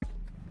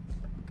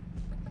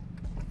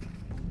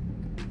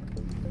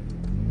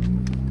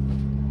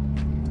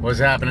What's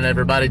happening,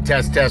 everybody?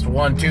 Test, test,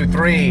 1, 2,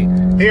 3.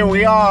 Here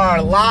we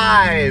are,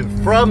 live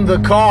from the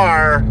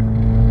car.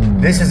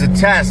 This is a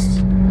test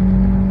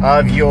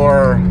of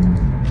your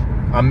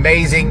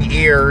amazing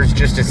ears,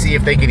 just to see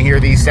if they can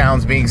hear these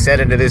sounds being said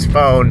into this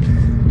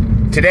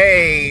phone.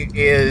 Today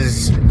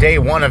is day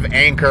 1 of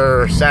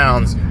Anchor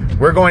Sounds.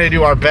 We're going to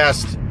do our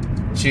best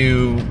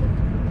to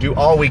do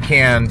all we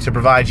can to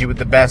provide you with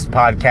the best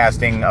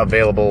podcasting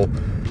available.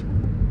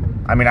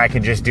 I mean, I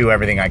can just do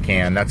everything I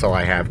can. That's all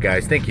I have,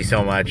 guys. Thank you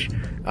so much.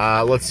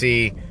 Let's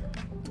see.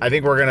 I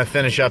think we're going to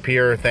finish up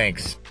here.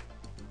 Thanks.